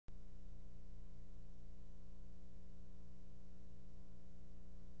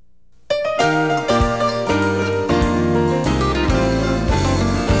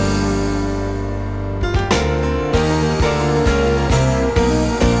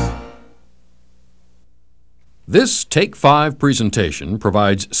This Take 5 presentation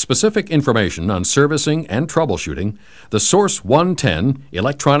provides specific information on servicing and troubleshooting the Source 110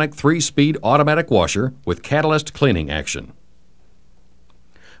 electronic 3-speed automatic washer with catalyst cleaning action.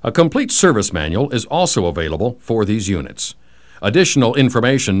 A complete service manual is also available for these units. Additional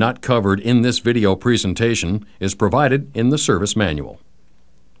information not covered in this video presentation is provided in the service manual.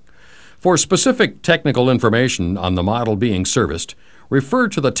 For specific technical information on the model being serviced, refer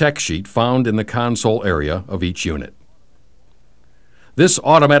to the tech sheet found in the console area of each unit. This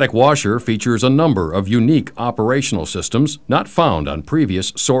automatic washer features a number of unique operational systems not found on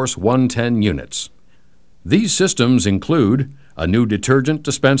previous Source 110 units. These systems include a new detergent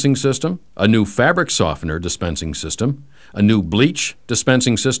dispensing system, a new fabric softener dispensing system, a new bleach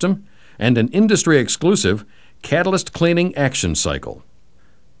dispensing system, and an industry-exclusive catalyst cleaning action cycle.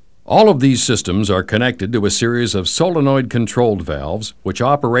 All of these systems are connected to a series of solenoid-controlled valves which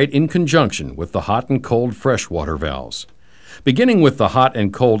operate in conjunction with the hot and cold freshwater valves. Beginning with the hot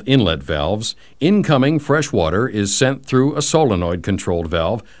and cold inlet valves, incoming fresh water is sent through a solenoid-controlled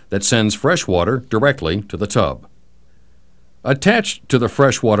valve that sends fresh water directly to the tub. Attached to the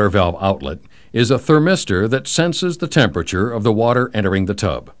freshwater valve outlet is a thermistor that senses the temperature of the water entering the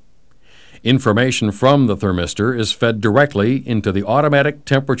tub. Information from the thermistor is fed directly into the automatic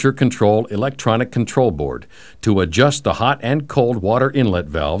temperature control electronic control board to adjust the hot and cold water inlet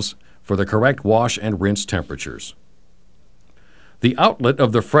valves for the correct wash and rinse temperatures. The outlet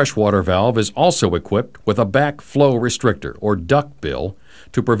of the freshwater valve is also equipped with a backflow restrictor or duct bill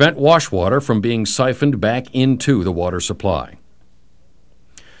to prevent wash water from being siphoned back into the water supply.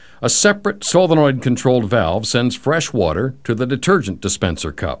 A separate solenoid-controlled valve sends fresh water to the detergent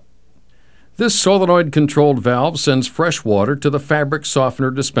dispenser cup. This solenoid-controlled valve sends fresh water to the fabric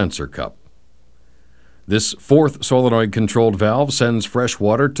softener dispenser cup. This fourth solenoid-controlled valve sends fresh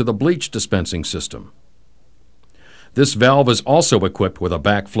water to the bleach dispensing system. This valve is also equipped with a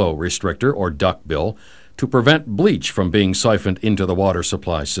backflow restrictor or duct bill to prevent bleach from being siphoned into the water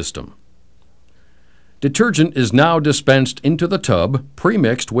supply system. Detergent is now dispensed into the tub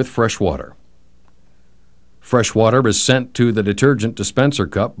pre-mixed with fresh water. Fresh water is sent to the detergent dispenser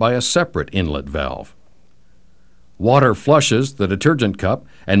cup by a separate inlet valve. Water flushes the detergent cup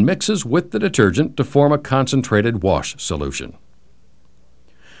and mixes with the detergent to form a concentrated wash solution.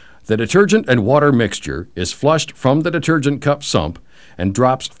 The detergent and water mixture is flushed from the detergent cup sump and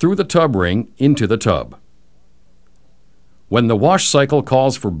drops through the tub ring into the tub. When the wash cycle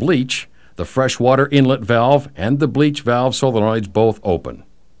calls for bleach, the freshwater inlet valve and the bleach valve solenoids both open.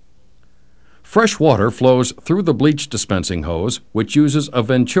 Fresh water flows through the bleach dispensing hose, which uses a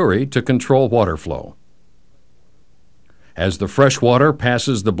venturi to control water flow. As the fresh water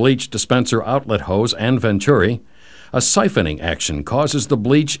passes the bleach dispenser outlet hose and venturi, a siphoning action causes the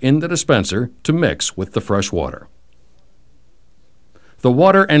bleach in the dispenser to mix with the fresh water. The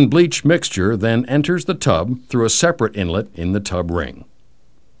water and bleach mixture then enters the tub through a separate inlet in the tub ring.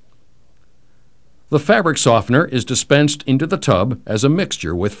 The fabric softener is dispensed into the tub as a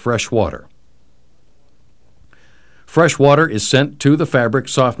mixture with fresh water. Fresh water is sent to the fabric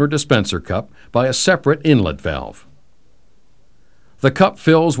softener dispenser cup by a separate inlet valve. The cup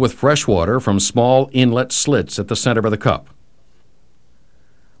fills with fresh water from small inlet slits at the center of the cup.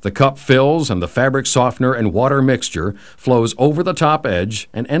 The cup fills and the fabric softener and water mixture flows over the top edge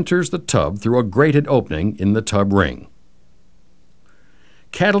and enters the tub through a grated opening in the tub ring.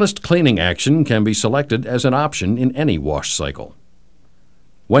 Catalyst cleaning action can be selected as an option in any wash cycle.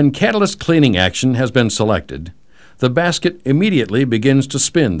 When catalyst cleaning action has been selected, the basket immediately begins to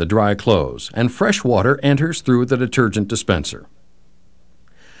spin the dry clothes, and fresh water enters through the detergent dispenser.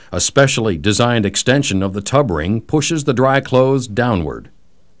 A specially designed extension of the tub ring pushes the dry clothes downward.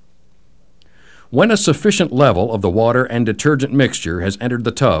 When a sufficient level of the water and detergent mixture has entered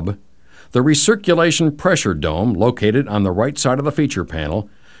the tub, the recirculation pressure dome located on the right side of the feature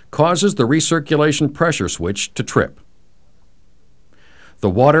panel causes the recirculation pressure switch to trip. The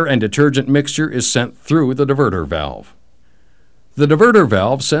water and detergent mixture is sent through the diverter valve. The diverter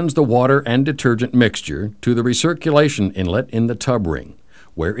valve sends the water and detergent mixture to the recirculation inlet in the tub ring,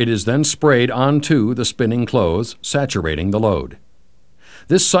 where it is then sprayed onto the spinning clothes, saturating the load.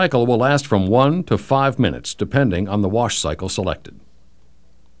 This cycle will last from 1 to 5 minutes, depending on the wash cycle selected.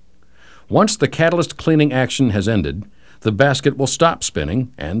 Once the catalyst cleaning action has ended, the basket will stop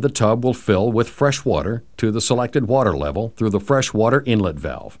spinning and the tub will fill with fresh water to the selected water level through the fresh water inlet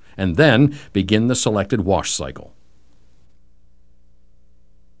valve, and then begin the selected wash cycle.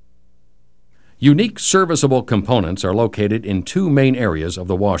 Unique serviceable components are located in two main areas of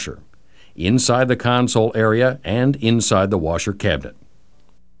the washer, inside the console area and inside the washer cabinet.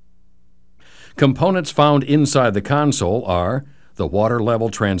 Components found inside the console are the water level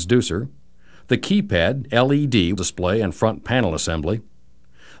transducer, the keypad, LED display and front panel assembly,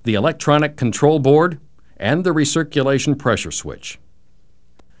 the electronic control board, and the recirculation pressure switch.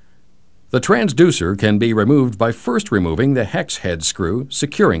 The transducer can be removed by first removing the hex head screw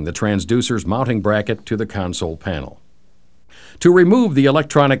securing the transducer's mounting bracket to the console panel. To remove the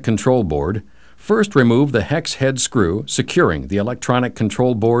electronic control board, first remove the hex head screw securing the electronic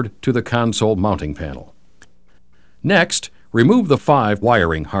control board to the console mounting panel. Next, remove the 5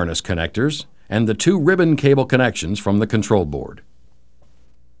 wiring harness connectors and the 2 ribbon cable connections from the control board.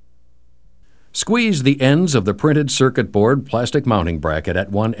 Squeeze the ends of the printed circuit board plastic mounting bracket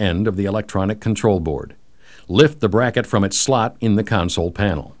at one end of the electronic control board. Lift the bracket from its slot in the console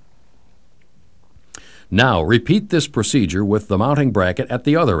panel. Now repeat this procedure with the mounting bracket at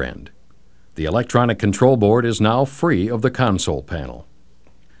the other end. The electronic control board is now free of the console panel.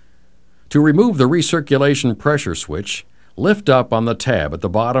 To remove the recirculation pressure switch, lift up on the tab at the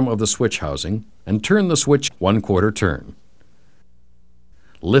bottom of the switch housing and turn the switch 1/4 turn.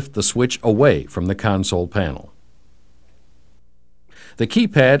 Lift the switch away from the console panel. The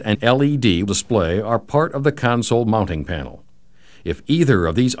keypad and LED display are part of the console mounting panel. If either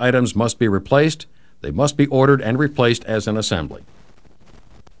of these items must be replaced, they must be ordered and replaced as an assembly.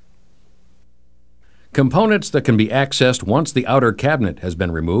 Components that can be accessed once the outer cabinet has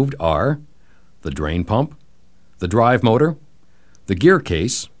been removed are the drain pump, the drive motor, the gear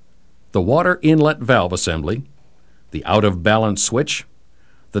case, the water inlet valve assembly, the out-of-balance switch,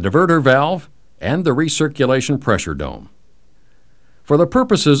 the diverter valve, and the recirculation pressure dome. For the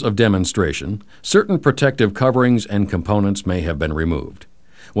purposes of demonstration, certain protective coverings and components may have been removed.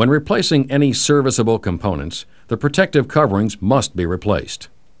 When replacing any serviceable components, the protective coverings must be replaced.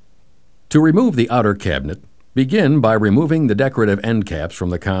 To remove the outer cabinet, begin by removing the decorative end caps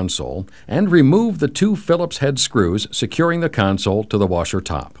from the console and remove the 2 Phillips head screws securing the console to the washer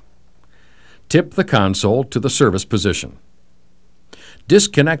top. Tip the console to the service position.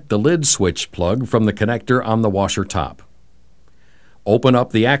 Disconnect the lid switch plug from the connector on the washer top. Open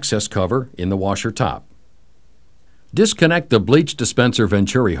up the access cover in the washer top. Disconnect the bleach dispenser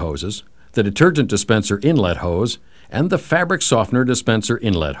venturi hoses, the detergent dispenser inlet hose, and the fabric softener dispenser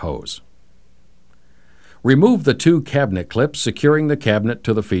inlet hose. Remove the 2 cabinet clips securing the cabinet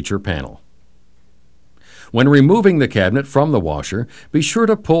to the feature panel. When removing the cabinet from the washer, be sure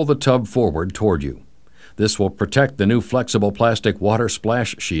to pull the tub forward toward you. This will protect the new flexible plastic water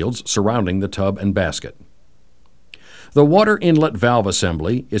splash shields surrounding the tub and basket. The water inlet valve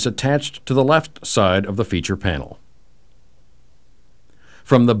assembly is attached to the left side of the feature panel.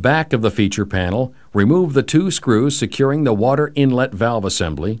 From the back of the feature panel, remove the 2 screws securing the water inlet valve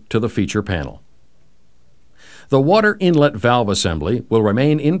assembly to the feature panel. The water inlet valve assembly will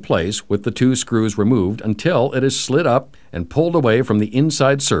remain in place with the 2 screws removed until it is slid up and pulled away from the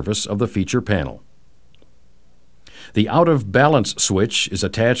inside surface of the feature panel. The out-of-balance switch is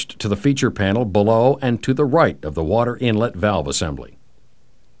attached to the feature panel below and to the right of the water inlet valve assembly.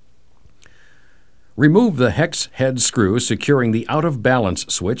 Remove the hex head screw securing the out-of-balance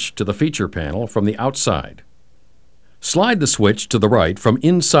switch to the feature panel from the outside. Slide the switch to the right from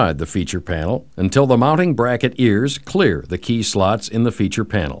inside the feature panel until the mounting bracket ears clear the key slots in the feature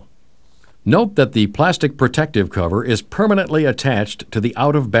panel. Note that the plastic protective cover is permanently attached to the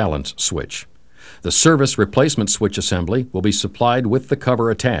out-of-balance switch. The service replacement switch assembly will be supplied with the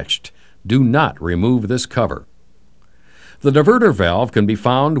cover attached. Do not remove this cover. The diverter valve can be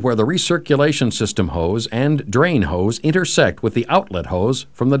found where the recirculation system hose and drain hose intersect with the outlet hose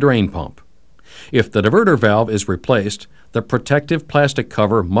from the drain pump. If the diverter valve is replaced, the protective plastic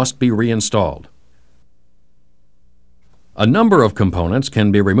cover must be reinstalled. A number of components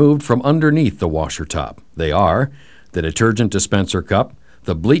can be removed from underneath the washer top. They are the detergent dispenser cup,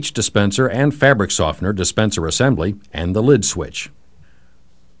 the bleach dispenser and fabric softener dispenser assembly, and the lid switch.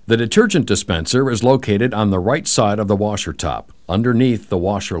 The detergent dispenser is located on the right side of the washer top, underneath the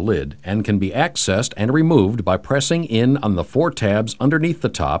washer lid, and can be accessed and removed by pressing in on the 4 tabs underneath the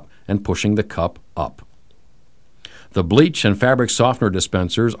top and pushing the cup up. The bleach and fabric softener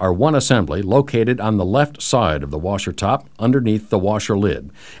dispensers are one assembly located on the left side of the washer top underneath the washer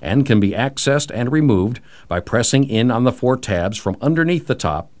lid and can be accessed and removed by pressing in on the 4 tabs from underneath the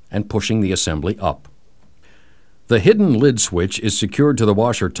top and pushing the assembly up. The hidden lid switch is secured to the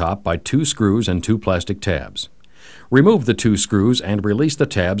washer top by 2 screws and 2 plastic tabs. Remove the 2 screws and release the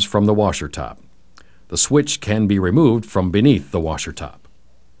tabs from the washer top. The switch can be removed from beneath the washer top.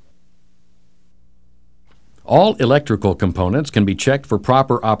 All electrical components can be checked for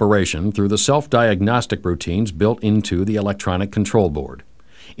proper operation through the self-diagnostic routines built into the electronic control board.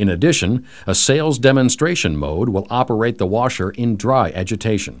 In addition, a sales demonstration mode will operate the washer in dry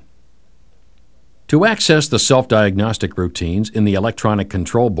agitation. To access the self-diagnostic routines in the electronic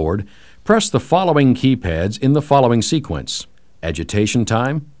control board, press the following keypads in the following sequence: agitation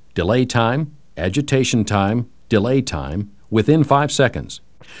time, delay time, agitation time, delay time, within 5 seconds.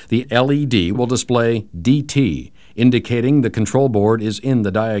 The LED will display DT, indicating the control board is in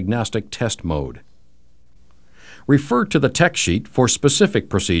the diagnostic test mode. Refer to the tech sheet for specific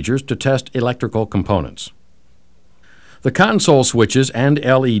procedures to test electrical components. The console switches and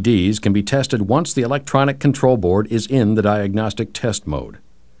LEDs can be tested once the electronic control board is in the diagnostic test mode.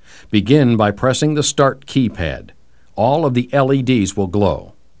 Begin by pressing the Start keypad. All of the LEDs will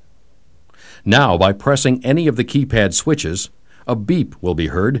glow. Now, by pressing any of the keypad switches, a beep will be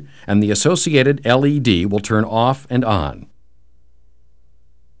heard and the associated LED will turn off and on.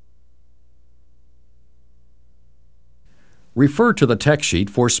 Refer to the tech sheet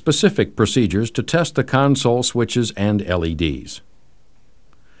for specific procedures to test the console switches and LEDs.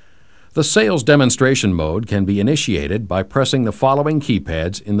 The sales demonstration mode can be initiated by pressing the following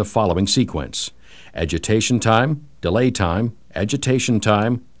keypads in the following sequence: agitation time, delay time, agitation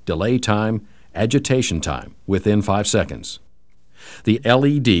time, delay time, agitation time, within 5 seconds. The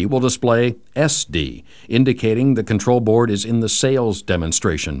LED will display SD, indicating the control board is in the sales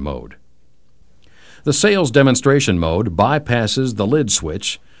demonstration mode. The sales demonstration mode bypasses the lid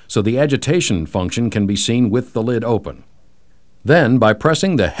switch, so the agitation function can be seen with the lid open. Then, by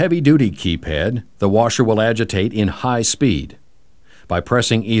pressing the heavy-duty keypad, the washer will agitate in high speed. By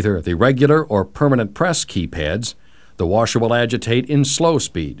pressing either the regular or permanent press keypads, the washer will agitate in slow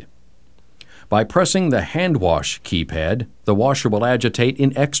speed. By pressing the hand wash keypad, the washer will agitate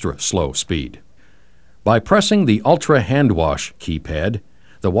in extra slow speed. By pressing the ultra hand wash keypad,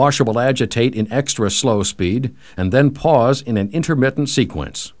 the washer will agitate in extra slow speed and then pause in an intermittent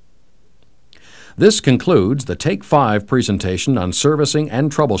sequence. This concludes the Take 5 presentation on servicing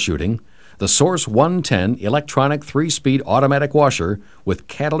and troubleshooting the Source 110 electronic 3-speed automatic washer with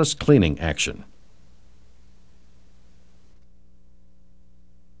catalyst cleaning action.